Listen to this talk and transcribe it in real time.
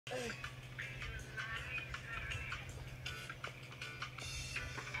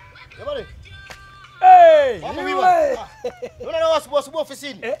Habari. Hey! Unaona asubuhi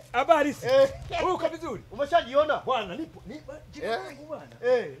ofisini? Habari. Uko vizuri? Umeshajiona? Bwana nipo. Jina langu bwana.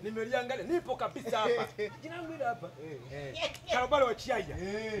 Nimeliangalia. Nipo kabisa hapa. Jina langu hili hapa. Habari wa Chiaja.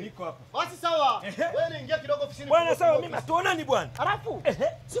 Niko hapa. Basi sawa. Wewe ingia kidogo ofisini. Bwana sawa, mimi hatuonani bwana. Alafu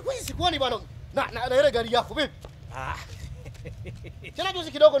siku hizi sikuoni bwana. Na ile gari yako vipi? Tena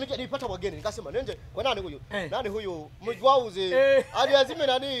juzi kidogo nilipata wageni nikasema nende kwa nani huyu? Nani huyu? Mjwauze. Aliazime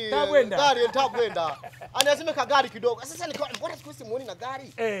nani? Gari nitakwenda. Aniazime ka gari kidogo. Sasa mbona siku hizi muone na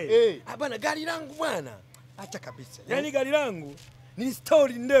gari? Bwana gari langu bwana. Acha kabisa. Yaani gari langu ni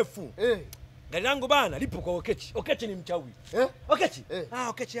story ndefu. Gari langu bwana lipo kwa Okechi. Okechi ni mchawi. Okechi?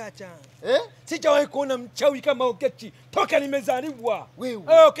 Okechi acha. Sijawahi kuona mchawi kama Okechi toka nimezaliwa.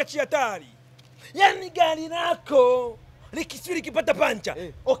 Wewe. Okechi hatari. Yaani gari lako likisuri kipata pancha.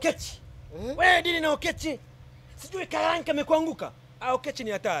 Okechi. Wewe dini na Okechi. Sijui karanka amekuanguka. Okechi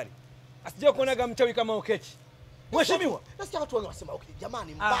ni hatari. Asije kuonaga mchawi kama Okechi. Mheshimiwa, nasikia watu wanasema okay,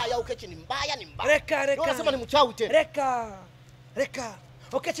 jamani mbaya Okechi ni mbaya ni mbaya. Reka. Wanasema ni mchawi tena. Reka.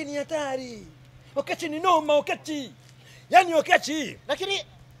 Okechi ni hatari. Okechi ni noma Okechi. Yaani Okechi. Lakini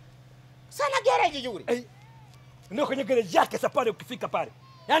sana garage yule. Ndio kwenye garage yake sasa pale ukifika pale.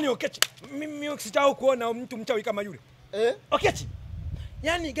 Yaani Okechi, mimi sitaki kuona mtu mchawi kama yule. Okechi.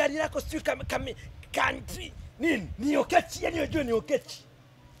 Yaani gari lako sio kama country. Nini? Ni Okechi, yaani unajua ni Okechi.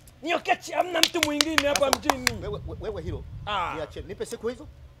 Ni Okechi, hamna mtu mwingine hapa mjini. Wewe hilo. Niache. Nipe siku hizo.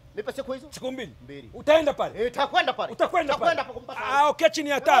 Siku 2. Utaenda pale? Utakwenda pale. Utakwenda pale. Kumpata. Okechi ni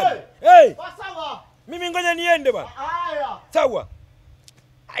hatari. Sawa. Mimi ngoja niende bwana. Haya. Sawa.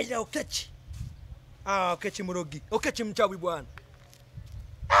 Aya Okechi. Okechi mrogi. Okechi mchawi bwana.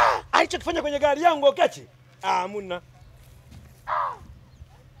 Alichokifanya kwenye gari yangu Okechi. Hamna.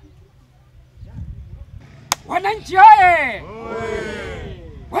 Wananchi oye!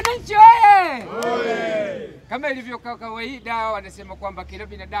 Wananchi oye! Kama ilivyo kawaida wanasema kwamba kila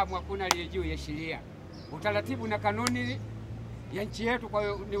binadamu hakuna aliye juu ya sheria. Utaratibu na kanuni ya nchi yetu kwa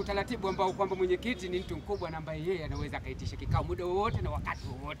hiyo ni utaratibu ambao kwamba mwenyekiti ni mtu mkubwa na ambaye yeye anaweza akaitisha kikao muda wowote na wakati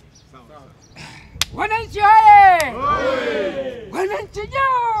wowote. Sawa. Wananchi oye! Wananchi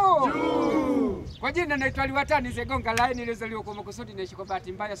juu! Kwa jina naitwa Liwatani Zegonga Lai, nilizaliwa kwa makusudi naishi kwa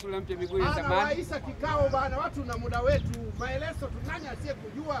bahati mbaya sura mpya miguu ya zamani. Waisa kikao bana, watu na muda wetu, maelezo tunani asiye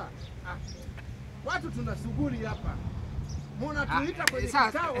kujua. Watu tuna shughuli hapa. Mbona tuita kwenye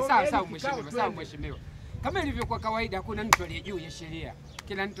kikao? Sawa mheshimiwa. Kama ilivyokuwa kawaida hakuna mtu aliye juu ya sheria.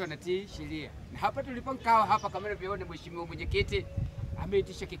 Kila mtu anatii sheria. Na hapa tulipokaa hapa kama unavyoona mheshimiwa mwenyekiti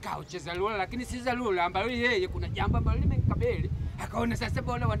ameitisha kikao cha dharura, lakini si dharura ambayo yeye kuna jambo ambalo limemkabili akaona sasa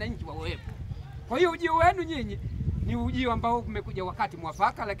bora wananchi wawepo. Kwa hiyo ujio wenu nyinyi ni ujio ambao umekuja wakati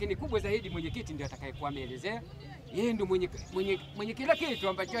mwafaka, lakini kubwa zaidi mwenyekiti ndiye atakayekuwa ameelezea. Yeye ndio mwenye kila kitu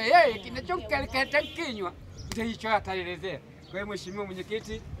ambacho yeye kinachomkata kinywa ndio hicho ataelezea. Kwa hiyo mheshimiwa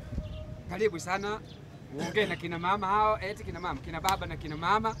mwenyekiti, karibu sana. Uongee na kina mama hao, kina mama, kina baba na kina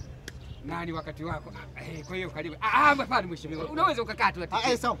mama. Nani wakati wako? Kwa hiyo karibu. Hapana mheshimiwa. Unaweza ukakaa tu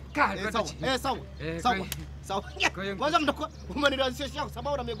ati. Sawa. Sawa. Kwanza mtakuwa umenirahisishia kwa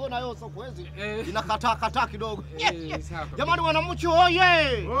sababu na migona yao sio kwezi. Inakataa kidogo. Jamani wananchi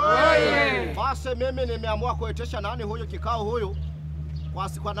oye! Basi mimi nimeamua kuitesha nani huyo kikao huyo.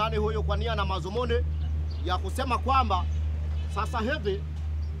 Kwa nani huyo kwa nia na mazumuni ya kusema kwamba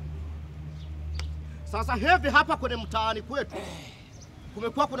sasa hivi hapa kwenye mtaani kwetu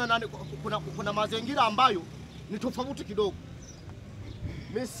kumekuwa kuna mazingira ambayo ni tofauti kidogo.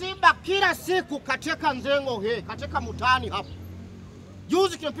 Misiba kila siku katika nzengo katika mtaani hapa.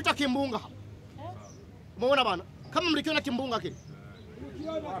 Juzi tumepita kimbunga hapa. Umeona bana? Kama mlikiona kimbunga kile.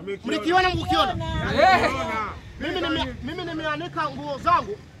 Mlikiona? Mimi nimeanika nguo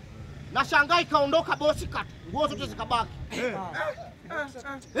zangu na shangai kaondoka bosi kata. Nguo zote zikabaki.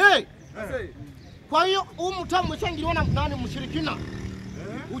 Kwa hiyo mtaa mshangiliona nani mshirikina?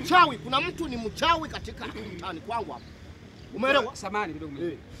 Uchawi, kuna mtu ni mchawi katika mtaani kwangu hapa. Umeelewa? Samani kidogo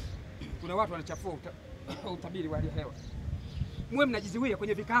mimi. Kuna watu wanachafua utabiri wa hali ya hewa. Mwe mnajiziwia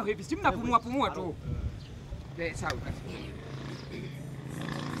kwenye vikao hivi, si mnapumua tu. Sawa.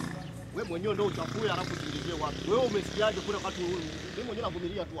 Wewe mwenyewe ndio uchafue alafu usiingizie watu. Wewe umesikiaje kuna wakati huu? Mimi mwenyewe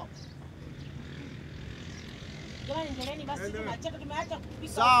navumilia tu hapa. Jamani endeleeni basi tunacheka tumeacha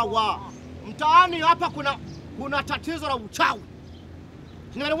kupika. Sawa. Mtaani hapa kuna tatizo la uchawi.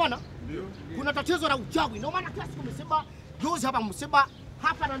 Unaelewana? Ndio. Kuna tatizo la uchawi. Ndio maana kila siku msiba, juzi hapa msiba,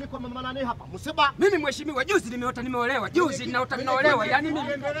 hapa na niko mama nani hapa. Msiba. Mimi mheshimiwa juzi nimeolewa. Juzi naolewa. Yaani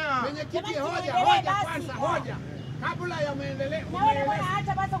mimi mwenyekiti hoja. Kabla ya maendeleo.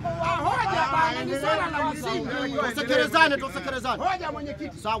 Acha basi kwa hoja bana ni swala la msingi. Tusekelezane. Hoja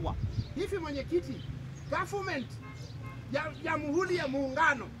mwenyekiti. Sawa. Hivi mwenyekiti, government ya Jamhuri ya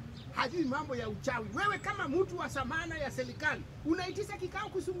Muungano hajui mambo ya uchawi. Wewe kama mtu wa samana ya serikali unaitisha kikao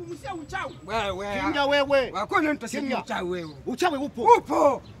kuzungumzia uchawi? Kimya wewe. Hakuna mtu asiye uchawi wewe. Uchawi upo.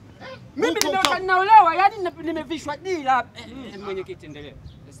 Upo. Mimi ninaolewa, yani nimevishwa dila. Mwenyekiti endelea.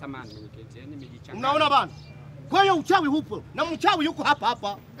 Samahani mwenyekiti, yani nimejichanganya. Unaona bana? Kwa hiyo uchawi upo na mchawi yuko hapa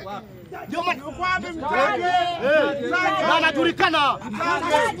hapa. Ndio maana yuko wapi mtaje? Na anajulikana.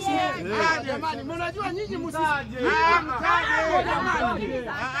 Jamani, mnajua nyinyi mtaje.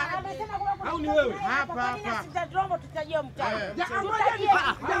 Au ni wewe? Hapa. Sitaomba tutajie mtaje. Jamani,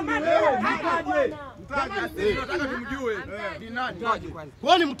 mtaje. Nataka tumjue. Ni nani?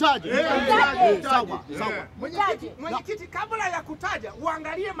 Kwa ni mtaje. Sawa. Mwenyekiti, kabla ya kutaja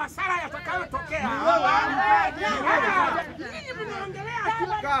uangalie masala yatakayotokea. Nyinyi mnaongelea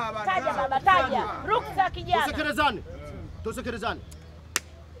taja baba, taja. Ruksa kijana. Tusikilizane.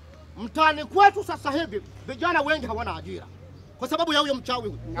 Mtaani kwetu sasa hivi vijana wengi hawana ajira. Kwa sababu ya huyo mchawi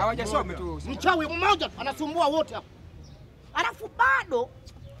huyo. Hawajasoma tu. Mchawi mmoja anasumbua wote hapa. Alafu bado.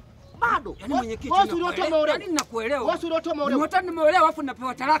 Yaani mwenyekiti, yaani ninakuelewa. Wewe ndio umeolewa. Mimi nimeolewa afu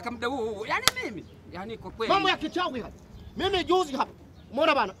napewa talaka muda huu. Yaani mimi, yaani kwa kweli. Mambo ya kichawi hapa. Mimi juzi hapa.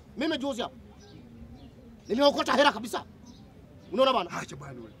 Umeona bana? Mimi juzi hapa. Nimeokota hela kabisa. Unaona bana? Acha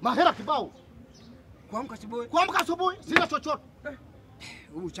bwana wewe. Mahera kibao. Kuamka asubuhi sina chochote.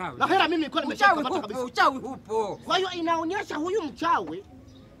 Uchawi. Na hela mimi nilikuwa nimeshakapata kabisa. Uchawi upo. Kwa hiyo inaonyesha huyu mchawi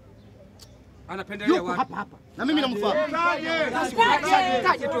anapendelea watu. Yuko hapa. Na mimi namfahamu.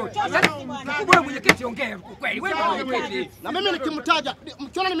 Taje tu. Kubwa mwenyekiti ongea kweli. Wewe mwenyekiti. Na mimi nikimtaja,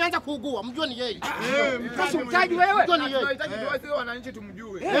 mkiona nimeanza kuugua, mjue ni yeye. Sasa mtaji wewe. Mjue ni yeye. tunahitaji tuwaze wananchi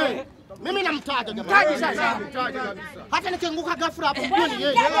tumjue. Mimi namtaja jamani. Mtaji sasa. Mtaje kabisa. Hata nikianguka ghafla hapo, mjue ni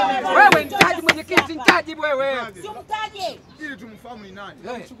yeye. Wewe mtaji mwenyekiti, mtaji wewe. Sio mtaje. Ili tumfahamu ni nani.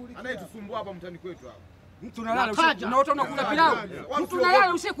 Anayetusumbua hapa mtani kwetu hapa. Mtu unalala usiku unaota unakula pilau. Mtu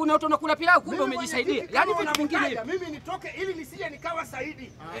unalala usiku unaota unakula pilau, kumbe umejisaidia. Yaani vitu vingine. Mimi nitoke ili nisije nikawa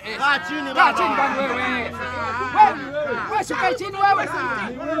Saidi. Kaa chini bwana. Kaa chini bwana wewe. Wewe sikae chini wewe.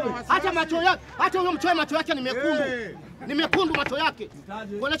 Hata macho yake, hata huyo mchawi macho yake ni mekundu. Ni mekundu macho yake.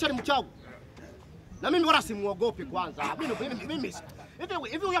 Kuonesha ni mchawi. Na mimi wala simuogopi kwanza. Mimi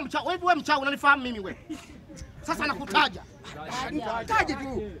hivi huyo mchawi, wewe mchawi unanifahamu mimi wewe. Sasa nakutaja. Taje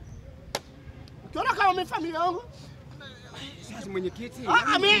tu. Ukiona kama umefamilia yangu. Sasa mwenyekiti.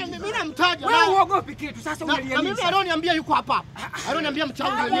 Mimi namtaja. Wewe uogopi kitu sasa unaliamini. Na mimi alioniambia yuko hapa. Alioniambia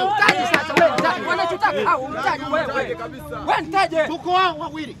mchawi mwenyewe. Taje sasa wewe. Wanachotaka au mtaje wewe. Wewe mtaje. Tuko wao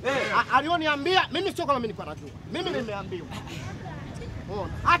wawili. Alioniambia mimi sio kama mimi nilikuwa najua. Mimi nimeambiwa.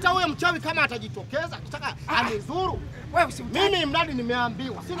 Hata huyo mchawi kama atajitokeza akitaka anizuru. Wewe si mtaje. Mimi mradi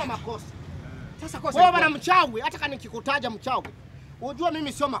nimeambiwa, sina makosa. Sasa kosa. Wewe bwana mchawi, hata kama nikikutaja mchawi, unajua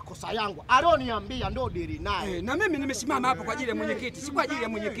mimi sio makosa yangu. Alioniambia ndio dili naye. Na mimi nimesimama hapo kwa ajili ya mwenyekiti, si kwa ajili ya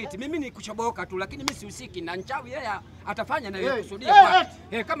mwenyekiti. Mimi ni kuchoboka tu, lakini mimi sihusiki na mchawi. Yeye atafanya na yeye kusudia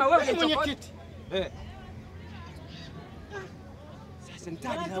kwa. Kama wewe ni mwenyekiti. Sasa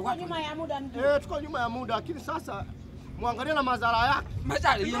nitaje na watu nyuma ya muda mjui. Tuko nyuma ya muda, lakini sasa muangalie na madhara yake.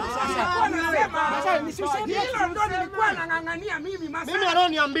 Madhara hiyo sasa. Madhara ni sisi. Hilo ndo nilikuwa nang'ang'ania mimi masala.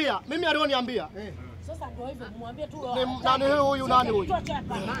 Mimi alioniambia. Sasa ndio hivyo mwambie tu. Nani huyu nani huyu?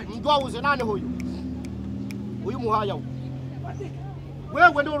 Mjauze nani huyu? Huyu muhaya huyu.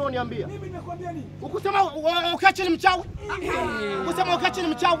 Wewe ndio ulioniambia. Mimi nimekwambia nini? Ukusema ukache ni mchawi? Ukusema ukache ni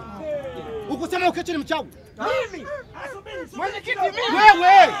mchawi? Ukusema ukache ni mchawi? Mimi. Asubiri. Mwenyekiti mimi.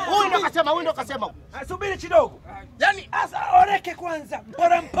 Wewe, huyu ndo kasema. Asubiri kidogo. Yaani asa oreke kwanza.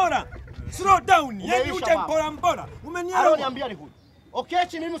 Mpora. Slow down. Yaani uje mpora. Umenielewa? Alioniambia ni huyu.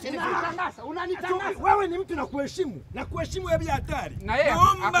 Okechi mimi Unanitangaza, unanitangaza. Wewe ni mtu na kuheshimu. Na kuheshimu ya bila hatari. Na yeye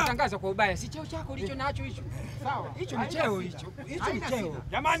akutangaza kwa ubaya. Si cheo chako ulicho nacho hicho. Sawa. Hicho ni cheo hicho. Hicho ni cheo.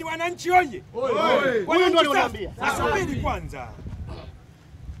 Jamani wananchi oye. Huyu ndio alioniambia. Asubiri kwanza.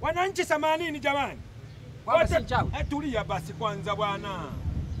 Wananchi 80 jamani. Wote tulia basi kwanza bwana.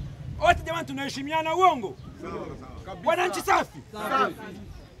 Wote jamani tunaheshimiana uongo. Wananchi safi.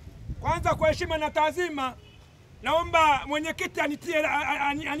 Kwanza kwa heshima na taazima naomba mwenyekiti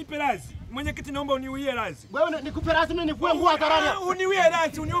anipe radhi. Mwenyekiti naomba uniwie radhi. Wewe nikupe radhi mimi nikuwe nguo hadharani. Uniwie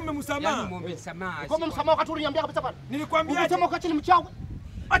radhi, uniombe msamaha. Yaani muombe msamaha. Kama msamaha wakati uliniambia kabisa pale. Nilikwambia ukisema ukache ni mchawi.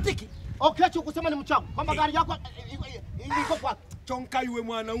 Atiki. Okechi ukisema ni mchawi. Kwamba gari yako iko kwa chonka yule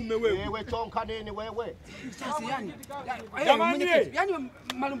mwanaume wewe. Wewe chonka nini wewe? Sasa yani. Yaani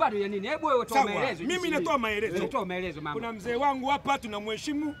malumbano ya nini? Hebu wewe toa maelezo. Mimi natoa maelezo. Toa maelezo mama. Kuna mzee wangu hapa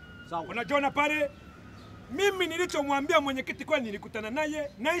tunamheshimu. Unajiona pale Mimi nilichomwambia mwenyekiti kwani nilikutana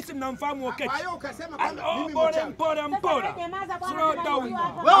naye, nahisi mnamfahamu Okechi. Kwa hiyo ukasema kwamba mimi Mpora. Slow down.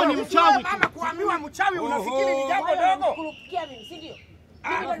 Wewe ni mchawi. Kama kuambiwa mchawi unafikiri ni jambo dogo? Kurupukia mimi, si ndio?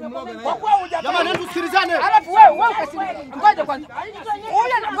 Jamani, hebu tusikilizane. Alafu wewe ukasirika. Ngoja kwanza.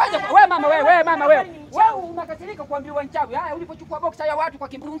 Wewe mama wewe. Wewe unakasirika kuambiwa mchawi. Haya ulipochukua boxa ya watu kwa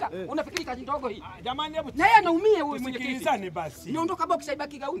kimbunga, unafikiri kazi ndogo hii? Jamani hebu na yeye anaumia huyu mwenyekiti. Sikilizane basi. Niondoka boxa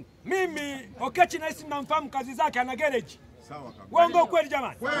ibaki gauni. Mimi Okechi nahisi mnamfahamu kazi zake, ana garage. Sawa kabisa. Uongo kweli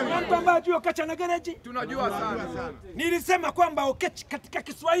jamani? Kuna mtu ambaye ajua Okechi ana garage? Tunajua sana. Nilisema kwamba Okechi katika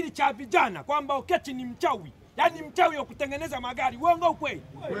Kiswahili cha vijana kwamba Okechi ni mchawi. Yaani mchawi wa kutengeneza magari. Uongo kweli?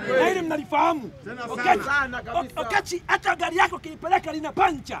 Na hili mnalifahamu. Okechi hata gari yako kiipeleka lina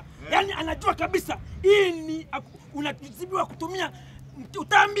pancha. Yaani anajua kabisa hii ni unatibiwa kutumia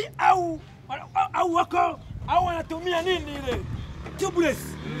utambi au wako au anatumia nini ile tubeless.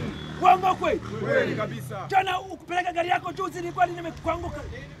 Uongo kweli? Kweli kabisa. Tena ukipeleka gari yako juzi ilikuwa nimekuanguka.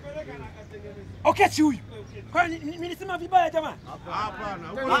 Okechi huyu. Kwa nini nilisema vibaya jamani?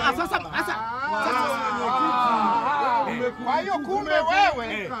 Hapana. Sasa kwa hiyo kumbe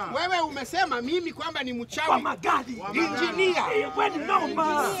wewe umesema mimi kwamba ni mchawi kwa magari, injinia. Wewe ni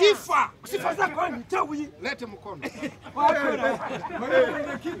noma. Sifa zako ni mchawi. Lete mkono.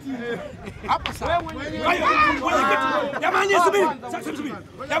 Hapa sasa. Mwenyekiti. Jamani subiri.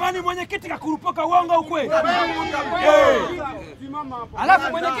 Jamani mwenyekiti kakurupoka uongo ukweli.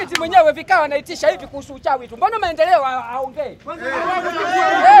 Alafu mwenyekiti mwenyewe vikao anaitisha hivi kuhusu uchawi tu. Mbona maendeleo aongee?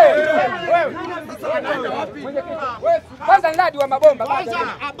 Kwanza nadi wa mabomba. Kwanza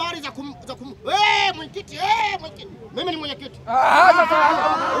habari za mwenyekiti. Mimi ni mwenyekiti.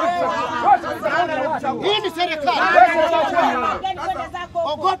 Hii ni serikali.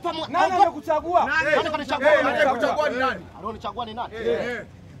 Ogopa nani anakuchagua? Nani kanichagua ni nani? Anonichagua ni nani?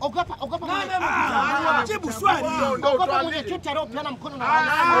 Ogopa jibu swali. Ogopa mwenyekiti anaopeana mkono na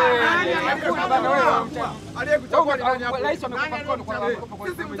rais amekupa mkono kwa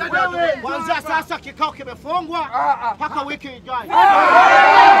kwanza. Sasa kikao kimefungwa mpaka wiki ijayo.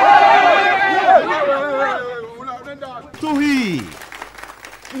 Hii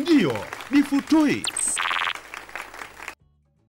ndio ni Futoi.